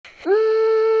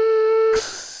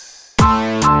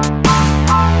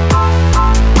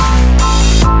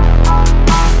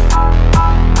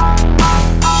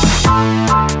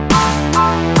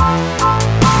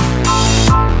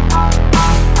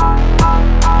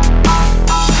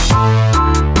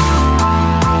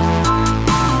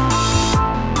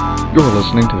You're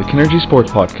listening to the Kinergy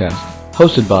Sports Podcast,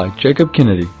 hosted by Jacob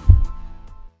Kennedy.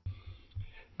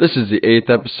 This is the 8th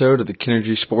episode of the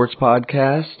Kinergy Sports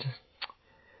Podcast.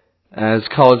 As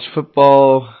college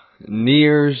football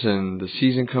nears and the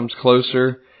season comes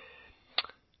closer,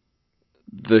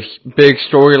 the big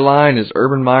storyline is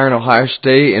Urban Meyer and Ohio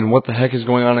State and what the heck is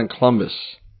going on in Columbus.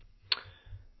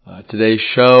 Today's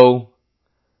show,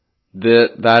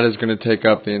 that is going to take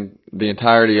up the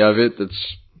entirety of it.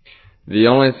 That's the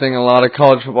only thing a lot of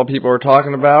college football people are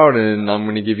talking about, and I'm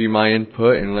going to give you my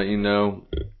input and let you know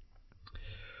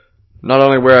not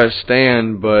only where I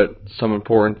stand, but some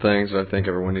important things that I think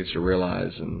everyone needs to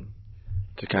realize and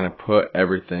to kind of put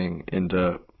everything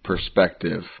into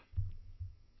perspective.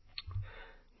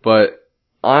 But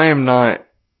I am not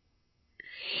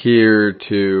here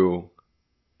to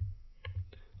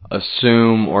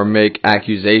assume or make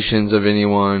accusations of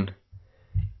anyone.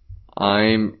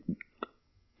 I'm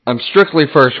strictly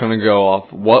first going to go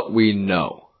off what we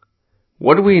know.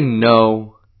 What do we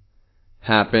know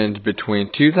happened between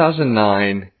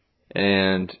 2009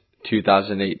 and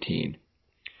 2018?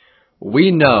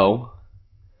 We know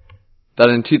that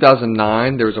in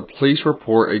 2009 there was a police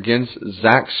report against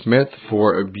Zach Smith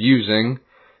for abusing,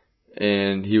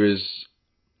 and he was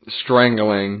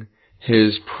strangling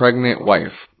his pregnant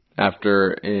wife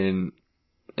after an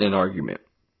argument.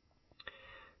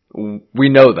 We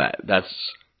know that.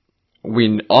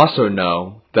 We also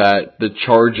know that the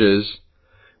charges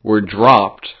were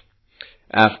dropped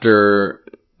after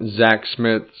Zach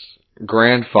Smith's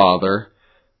grandfather,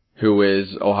 who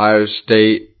is Ohio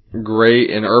State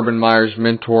great and Urban Meyer's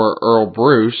mentor Earl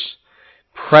Bruce,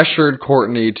 pressured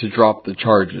Courtney to drop the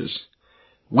charges.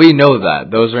 We know that.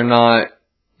 Those are not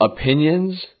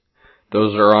opinions.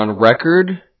 Those are on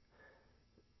record.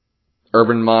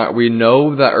 We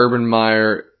know that Urban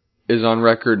Meyer is on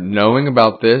record knowing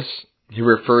about this. He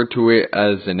referred to it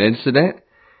as an incident,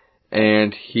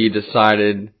 and he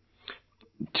decided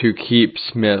to keep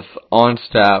Smith on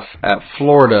staff at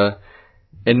Florida,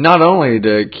 and not only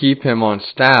to keep him on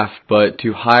staff, but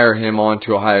to hire him on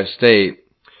to Ohio State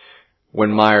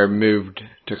when Meyer moved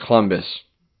to Columbus.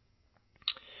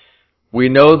 We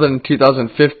know that in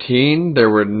 2015 there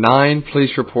were 9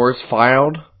 police reports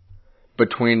filed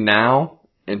between now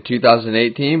and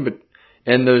 2018, but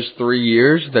in those 3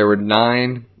 years there were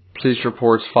 9 police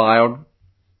reports filed.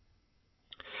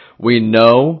 We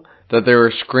know that there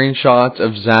are screenshots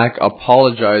of Zach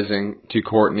apologizing to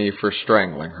Courtney for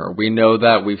strangling her. We know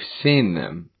that. We've seen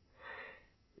them.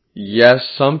 Yes,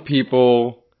 some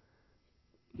people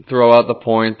throw out the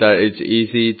point that it's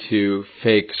easy to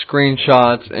fake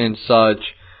screenshots and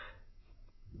such,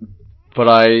 but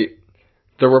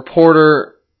the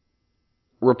reporter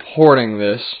reporting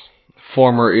this,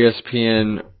 former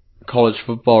ESPN college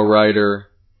football writer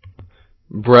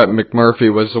Brett McMurphy,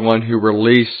 was the one who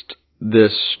released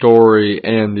this story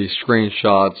and these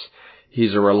screenshots.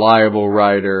 He's a reliable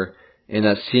writer, and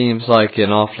that seems like an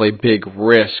awfully big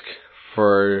risk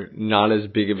for not as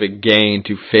big of a gain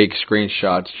to fake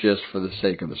screenshots just for the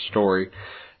sake of the story.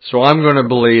 So I'm going to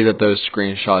believe that those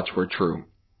screenshots were true.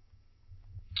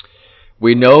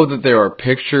 We know that there are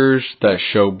pictures that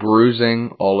show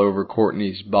bruising all over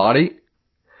Courtney's body,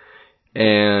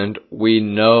 and we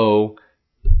know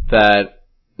that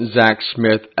Zach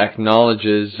Smith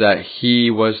acknowledges that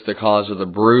he was the cause of the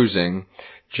bruising.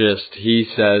 Just, he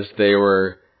says they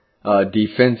were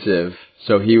defensive,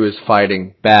 so he was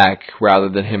fighting back rather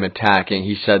than him attacking.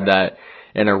 He said that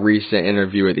in a recent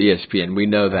interview with ESPN. We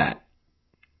know that.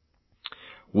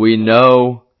 We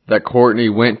know that Courtney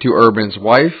went to Urban's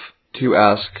wife to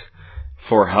ask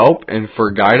for help and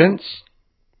for guidance.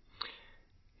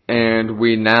 And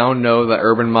we now know that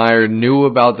Urban Meyer knew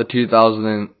about the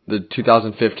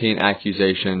 2015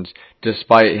 accusations,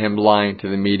 despite him lying to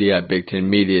the media at Big Ten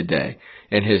Media Day.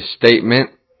 In his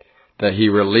statement that he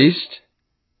released,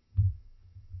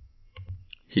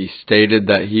 he stated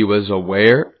that he was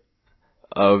aware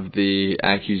of the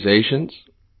accusations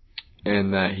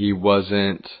and that he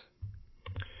wasn't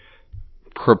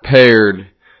prepared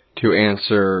to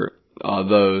answer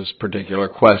those particular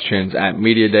questions at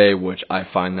Media Day, which I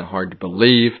find that hard to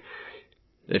believe.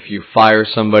 If you fire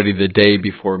somebody the day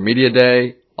before Media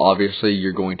Day, obviously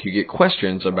you're going to get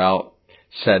questions about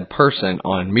said person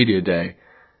on Media Day,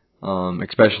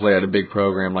 especially at a big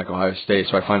program like Ohio State.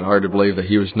 So I find it hard to believe that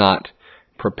he was not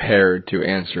prepared to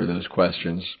answer those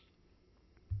questions.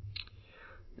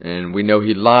 And we know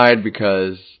he lied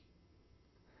because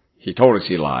he told us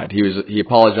he lied. He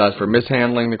apologized for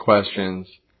mishandling the questions.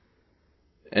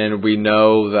 And we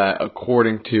know that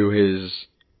according to his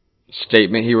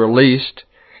statement he released,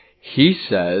 he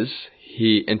says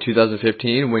in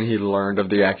 2015, when he learned of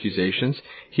the accusations,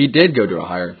 he did go to a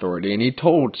higher authority and he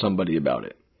told somebody about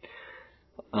it.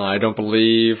 I don't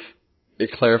believe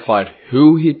it clarified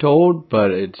who he told,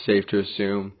 but it's safe to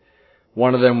assume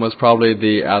one of them was probably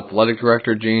the athletic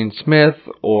director, Gene Smith,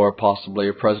 or possibly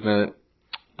a president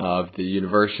of the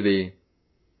university.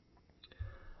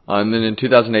 And then in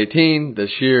 2018,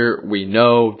 this year, we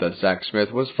know that Zach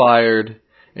Smith was fired,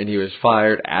 and he was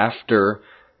fired after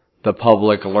the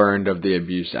public learned of the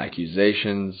abuse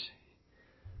accusations,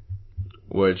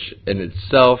 which in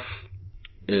itself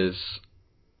is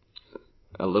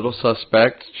a little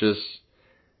suspect. Just,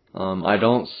 I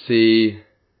don't see...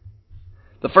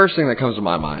 The first thing that comes to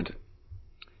my mind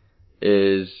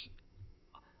is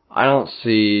I don't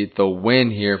see the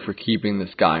win here for keeping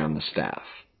this guy on the staff.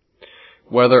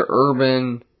 Whether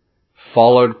Urban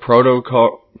followed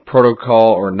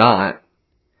protocol or not,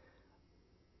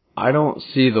 I don't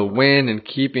see the win in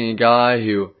keeping a guy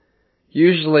who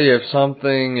usually, if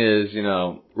something is,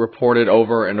 reported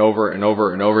over and over and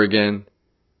over and over again,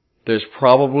 there's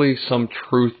probably some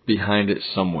truth behind it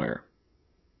somewhere.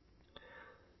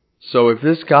 So if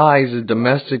this guy is a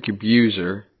domestic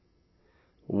abuser,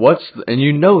 and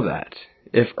you know that,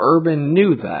 if Urban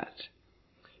knew that,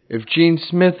 if Gene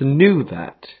Smith knew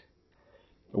that,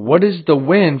 what is the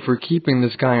win for keeping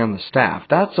this guy on the staff?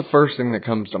 That's the first thing that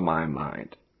comes to my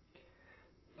mind.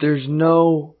 There's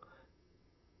no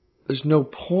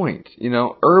point.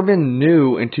 Urban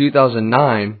knew in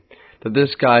 2009 that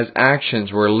this guy's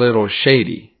actions were a little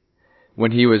shady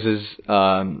when he was his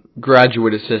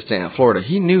graduate assistant at Florida.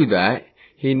 He knew that.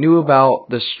 He knew about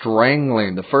the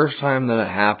strangling the first time that it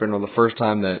happened, or the first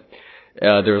time that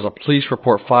there was a police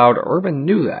report filed. Urban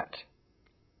knew that.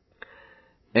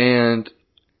 And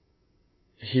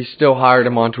he still hired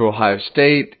him onto Ohio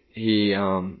State.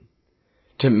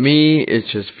 To me, it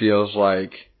just feels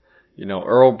like,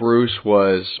 Earl Bruce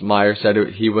Meyer said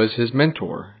he was his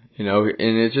mentor, and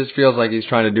it just feels like he's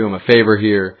trying to do him a favor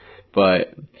here.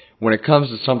 But when it comes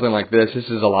to something like this is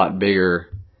a lot bigger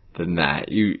than that.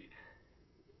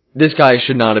 This guy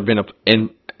should not have been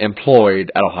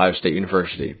employed at Ohio State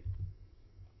University.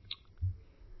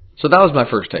 So that was my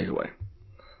first takeaway.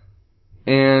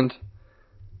 And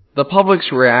the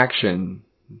public's reaction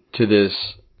to this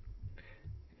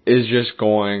is just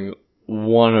going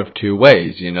one of two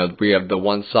ways. We have the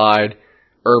one side,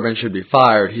 Urban should be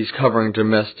fired. He's covering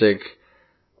domestic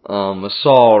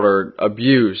assault or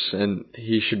abuse, and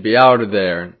he should be out of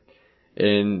there.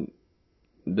 And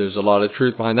there's a lot of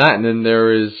truth behind that. And then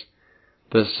there is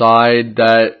the side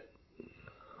that,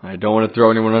 I don't want to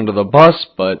throw anyone under the bus,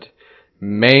 but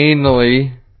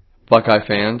mainly Buckeye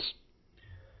fans,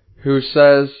 who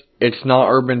says it's not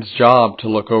Urban's job to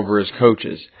look over his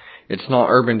coaches. It's not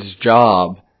Urban's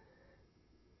job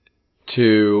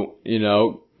to,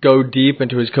 go deep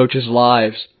into his coaches'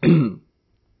 lives and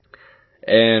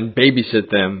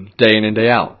babysit them day in and day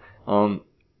out.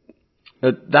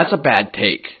 That's a bad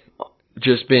take.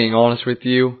 Just being honest with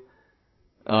you.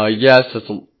 Yes,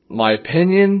 that's my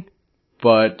opinion,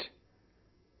 but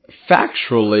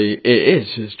factually, it is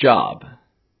his job.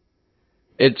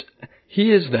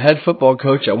 He is the head football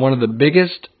coach at one of the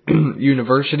biggest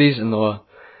universities in the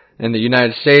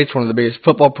United States, one of the biggest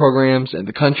football programs in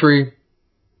the country,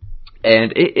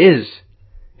 and it is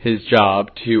his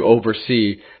job to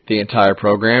oversee the entire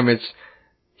program.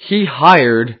 He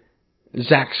hired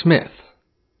Zach Smith.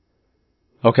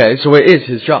 Okay, so it is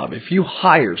his job. If you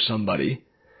hire somebody,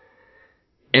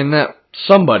 and that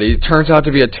somebody turns out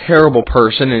to be a terrible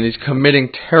person and he's committing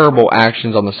terrible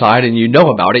actions on the side, and you know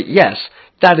about it, yes,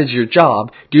 that is your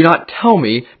job. Do not tell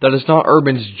me that it's not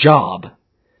Urban's job,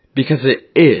 because it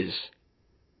is.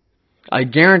 I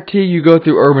guarantee you go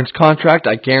through Urban's contract.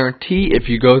 I guarantee if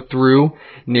you go through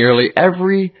nearly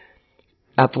every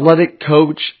athletic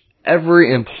coach,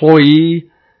 every employee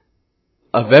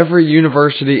of every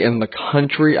university in the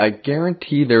country, I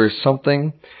guarantee there is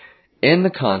something in the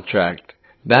contract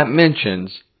that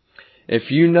mentions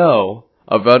if you know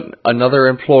of another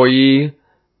employee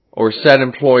or said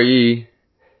employee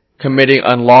committing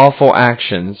unlawful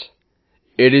actions,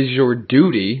 it is your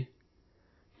duty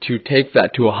to take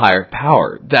that to a higher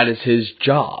power. That is his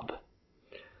job.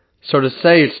 So to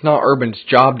say it's not Urban's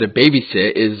job to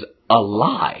babysit is a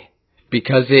lie,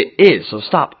 because it is. So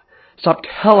stop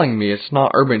telling me it's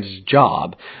not Urban's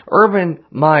job. Urban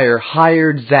Meyer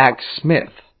hired Zach Smith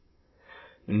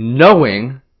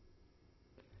knowing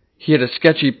he had a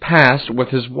sketchy past with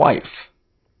his wife.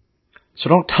 So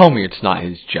don't tell me it's not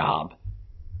his job.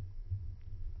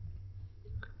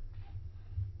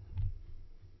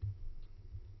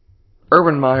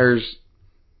 Urban Meyer's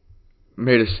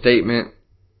made a statement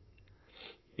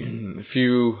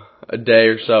a day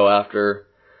or so after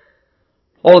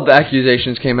all of the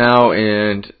accusations came out,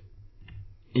 and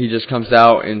he just comes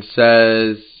out and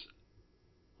says,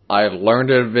 I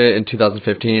learned of it in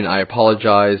 2015. I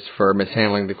apologize for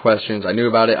mishandling the questions. I knew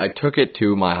about it. I took it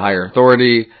to my higher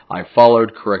authority. I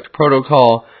followed correct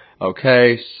protocol.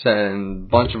 Okay, and a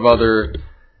bunch of other...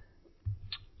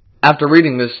 After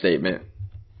reading this statement,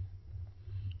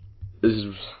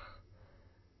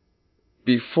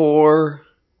 before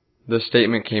the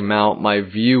statement came out, my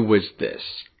view was this.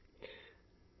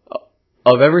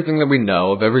 Of everything that we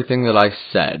know, of everything that I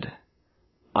said,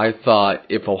 I thought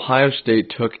if Ohio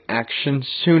State took action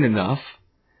soon enough,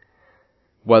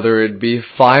 whether it be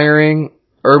firing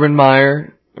Urban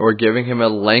Meyer or giving him a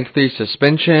lengthy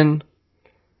suspension,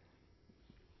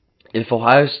 if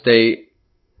Ohio State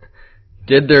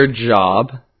did their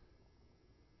job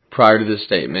prior to this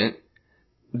statement,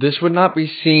 this would not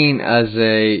be seen as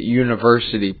a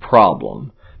university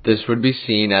problem. This would be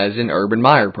seen as an Urban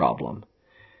Meyer problem.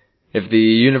 If the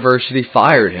university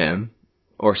fired him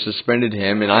or suspended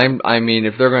him, and I mean,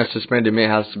 if they're going to suspend him, it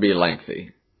has to be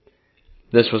lengthy.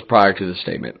 This was prior to the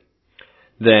statement.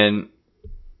 Then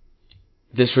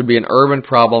this would be an Urban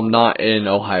problem, not an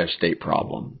Ohio State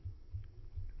problem.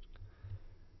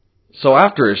 So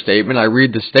after his statement, I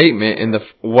read the statement, and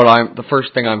the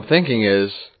first thing I'm thinking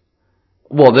is,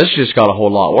 well, this just got a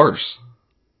whole lot worse.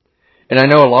 And I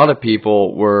know a lot of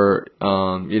people were,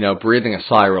 breathing a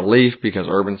sigh of relief because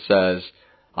Urban says,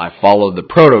 I followed the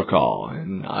protocol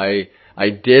and I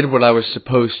did what I was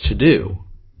supposed to do.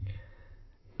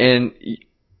 And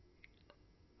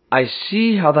I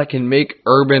see how that can make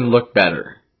Urban look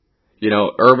better.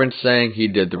 Urban saying he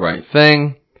did the right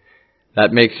thing,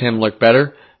 that makes him look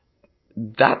better.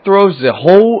 That throws the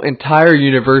whole entire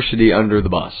university under the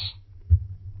bus.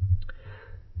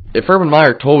 If Urban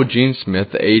Meyer told Gene Smith,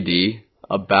 the AD,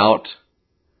 about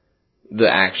the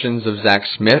actions of Zach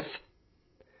Smith,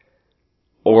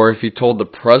 or if he told the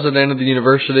president of the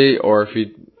university, or if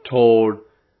he told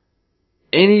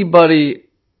anybody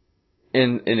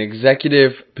in an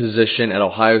executive position at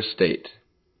Ohio State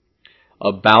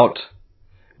about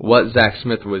what Zach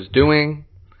Smith was doing,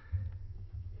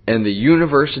 and the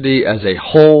university as a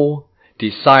whole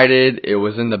decided it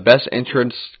was in the best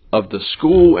interest of the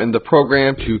school and the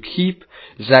program to keep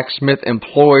Zach Smith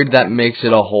employed, that makes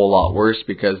it a whole lot worse,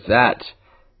 because that,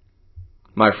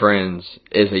 my friends,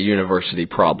 is a university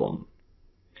problem.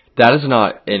 That is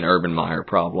not an Urban Meyer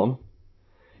problem.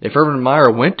 If Urban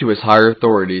Meyer went to his higher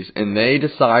authorities and they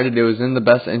decided it was in the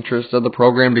best interest of the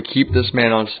program to keep this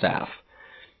man on staff,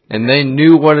 and they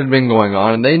knew what had been going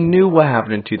on, and they knew what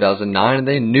happened in 2009, and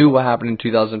they knew what happened in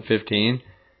 2015,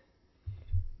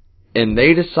 and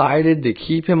they decided to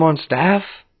keep him on staff,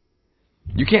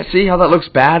 you can't see how that looks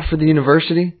bad for the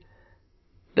university?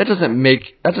 That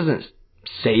doesn't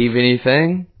save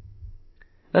anything.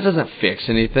 That doesn't fix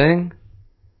anything.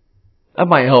 That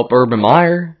might help Urban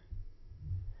Meyer.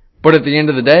 But at the end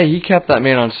of the day, he kept that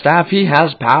man on staff. He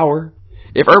has power.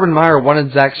 If Urban Meyer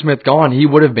wanted Zach Smith gone, he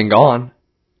would have been gone.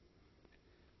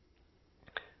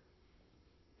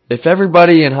 If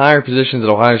everybody in higher positions at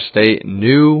Ohio State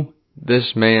knew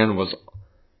this man was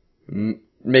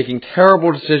making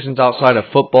terrible decisions outside of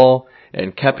football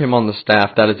and kept him on the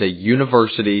staff, that is a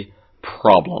university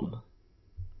problem.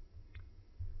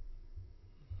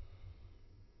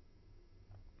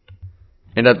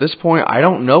 And at this point, I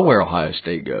don't know where Ohio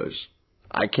State goes.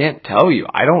 I can't tell you.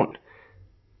 I don't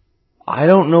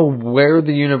know where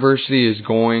the university is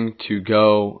going to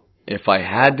go. If I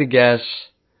had to guess,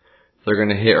 they're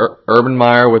going to hit Urban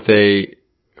Meyer with a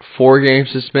 4-game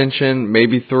suspension,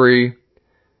 maybe 3.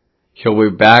 He'll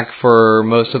be back for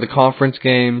most of the conference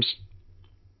games.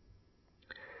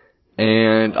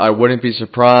 And I wouldn't be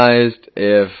surprised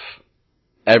if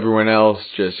everyone else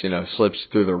just, slips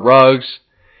through the rugs.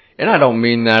 And I don't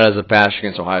mean that as a bash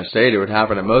against Ohio State. It would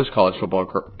happen in most college football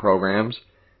programs.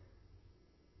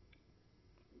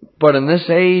 But in this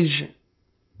age,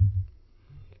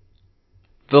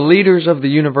 the leaders of the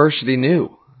university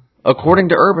knew. According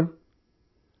to Urban,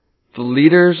 the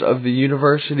leaders of the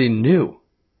university knew.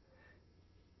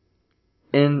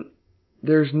 And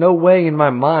there's no way in my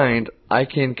mind I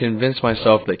can convince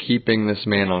myself that keeping this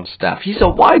man on staff. He's a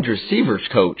wide receivers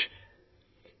coach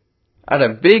at a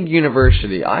big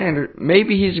university.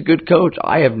 Maybe he's a good coach.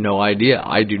 I have no idea.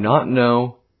 I do not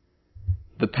know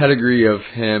the pedigree of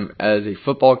him as a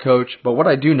football coach. But what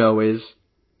I do know is,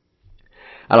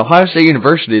 at Ohio State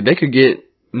University, they could get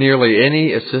nearly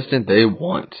any assistant they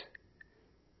want.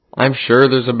 I'm sure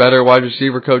there's a better wide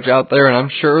receiver coach out there, and I'm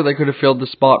sure they could have filled the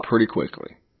spot pretty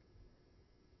quickly.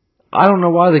 I don't know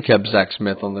why they kept Zach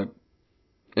Smith on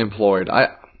employed. I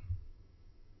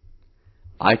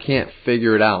can't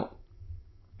figure it out.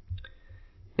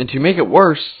 And to make it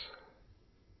worse,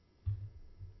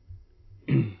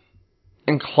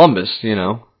 in Columbus,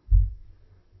 today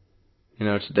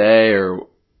or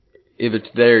either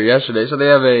today or yesterday, so they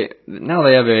have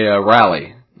a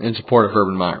rally in support of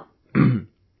Urban Meyer.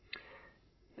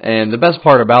 And the best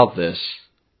part about this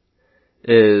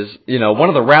is, one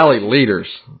of the rally leaders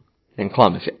in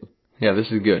Columbus. Yeah,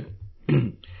 this is good.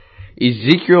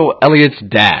 Ezekiel Elliott's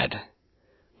dad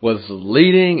was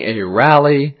leading a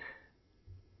rally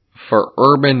for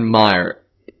Urban Meyer.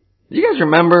 You guys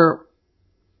remember,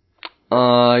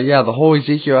 the whole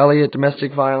Ezekiel Elliott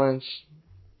domestic violence?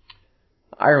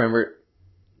 I remember.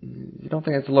 You don't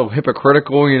think it's a little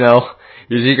hypocritical,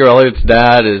 Ezekiel Elliott's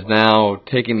dad is now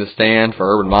taking the stand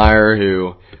for Urban Meyer,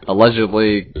 who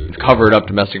allegedly covered up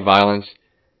domestic violence.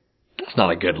 That's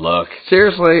not a good look.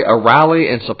 Seriously, a rally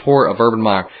in support of Urban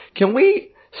Meyer. Can we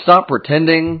stop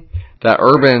pretending that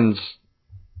Urban's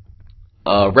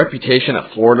reputation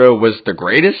at Florida was the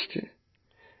greatest?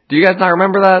 Do you guys not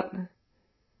remember that?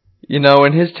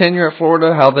 In his tenure at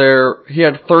Florida, how he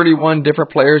had 31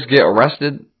 different players get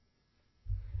arrested.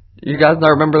 You guys not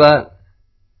remember that?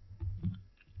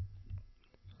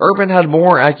 Urban had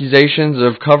more accusations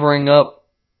of covering up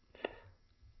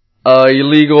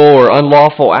illegal or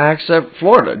unlawful acts at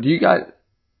Florida.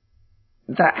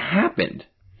 That happened.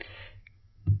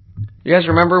 You guys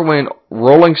remember when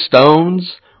Rolling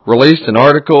Stones released an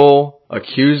article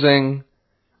accusing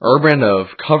Urban of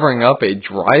covering up a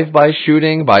drive-by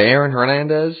shooting by Aaron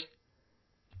Hernandez?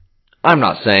 I'm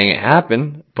not saying it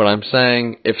happened, but I'm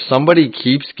saying if somebody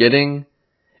keeps getting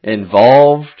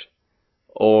involved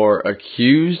or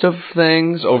accused of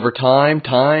things over time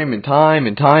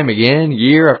again,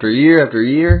 year after year after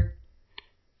year,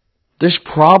 there's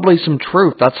probably some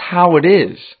truth. That's how it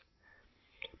is.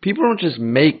 People don't just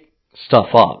make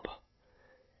stuff up.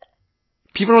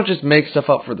 People don't just make stuff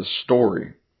up for the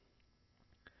story.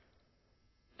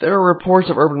 There are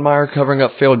reports of Urban Meyer covering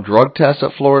up failed drug tests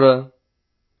at Florida.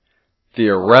 The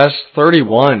arrest,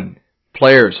 31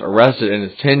 players arrested in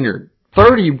his tenure.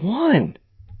 31!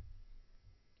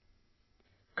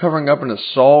 Covering up an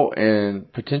assault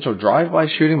and potential drive-by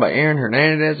shooting by Aaron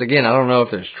Hernandez. Again, I don't know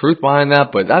if there's truth behind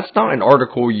that, but that's not an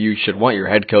article you should want your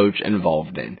head coach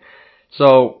involved in.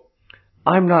 So,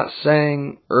 I'm not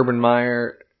saying Urban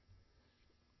Meyer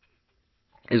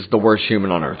is the worst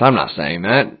human on earth. I'm not saying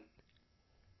that.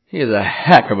 He is a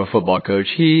heck of a football coach.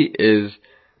 He is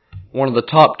one of the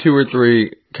top 2 or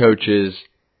 3 coaches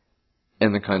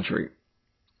in the country.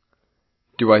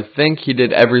 Do I think he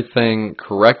did everything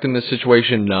correct in this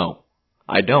situation? No,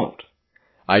 I don't.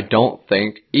 I don't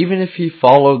think, even if he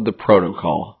followed the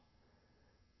protocol,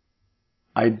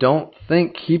 I don't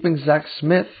think keeping Zach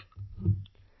Smith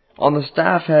on the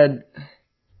staff had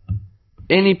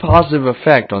any positive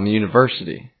effect on the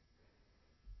university.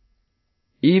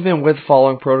 Even with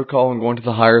following protocol and going to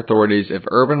the higher authorities, if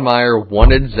Urban Meyer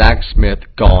wanted Zach Smith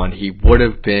gone, he would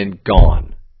have been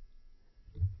gone.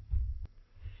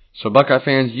 So Buckeye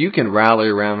fans, you can rally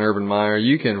around Urban Meyer.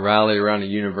 You can rally around a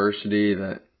university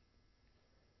that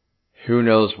who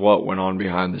knows what went on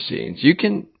behind the scenes.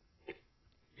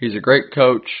 He's a great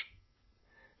coach.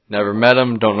 Never met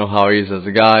him. Don't know how he is as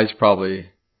a guy. He's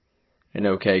probably an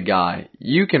okay guy.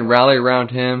 You can rally around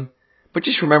him. But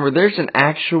just remember, there's an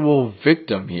actual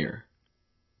victim here.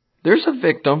 There's a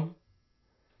victim.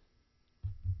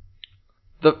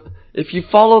 If you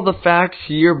follow the facts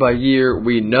year by year,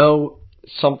 we know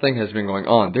something has been going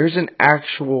on. There's an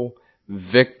actual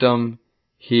victim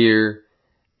here.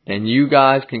 And you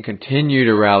guys can continue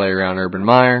to rally around Urban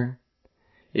Meyer.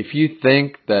 If you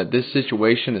think that this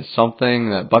situation is something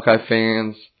that Buckeye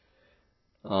fans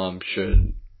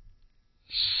should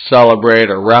celebrate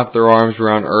or wrap their arms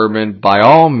around Urban, by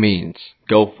all means,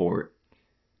 go for it.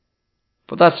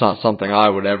 But that's not something I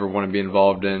would ever want to be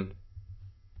involved in.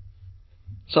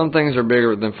 Some things are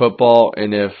bigger than football,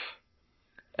 and if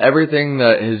everything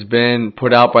that has been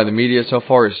put out by the media so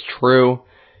far is true,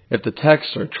 if the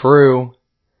texts are true,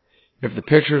 if the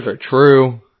pictures are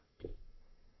true,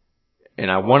 and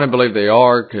I want to believe they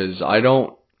are, because I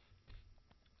don't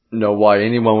know why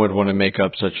anyone would want to make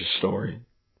up such a story.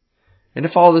 And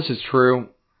if all this is true,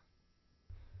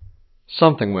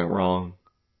 something went wrong.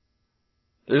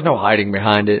 There's no hiding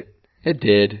behind it. It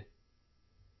did.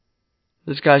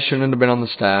 This guy shouldn't have been on the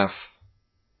staff.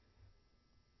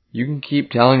 You can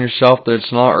keep telling yourself that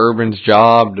it's not Urban's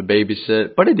job to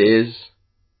babysit, but it is.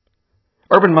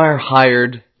 Urban Meyer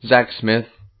hired Zach Smith.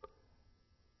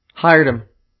 Hired him.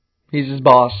 He's his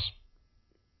boss.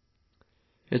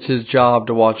 It's his job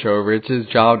to watch over. It's his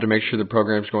job to make sure the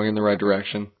program's going in the right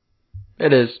direction.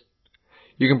 It is.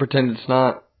 You can pretend it's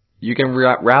not. You can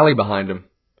rally behind him.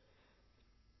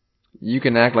 You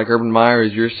can act like Urban Meyer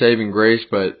is your saving grace,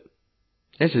 but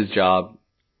it's his job.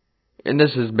 And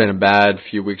this has been a bad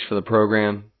few weeks for the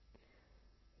program.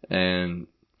 And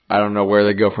I don't know where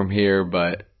they go from here,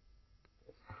 but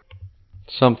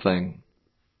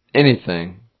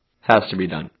anything has to be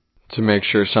done to make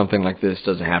sure something like this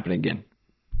doesn't happen again.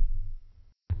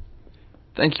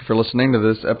 Thank you for listening to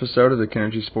this episode of the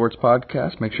Kennergy Sports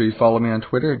Podcast. Make sure you follow me on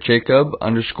Twitter at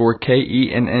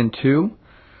Jacob_KENN2.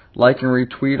 Like and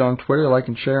retweet on Twitter, like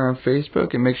and share on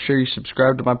Facebook, and make sure you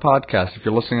subscribe to my podcast. If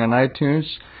you're listening on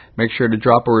iTunes, make sure to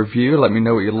drop a review. Let me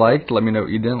know what you liked. Let me know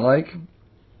what you didn't like.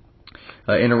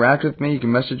 Interact with me. You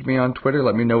can message me on Twitter.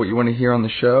 Let me know what you want to hear on the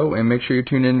show, and make sure you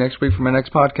tune in next week for my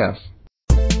next podcast.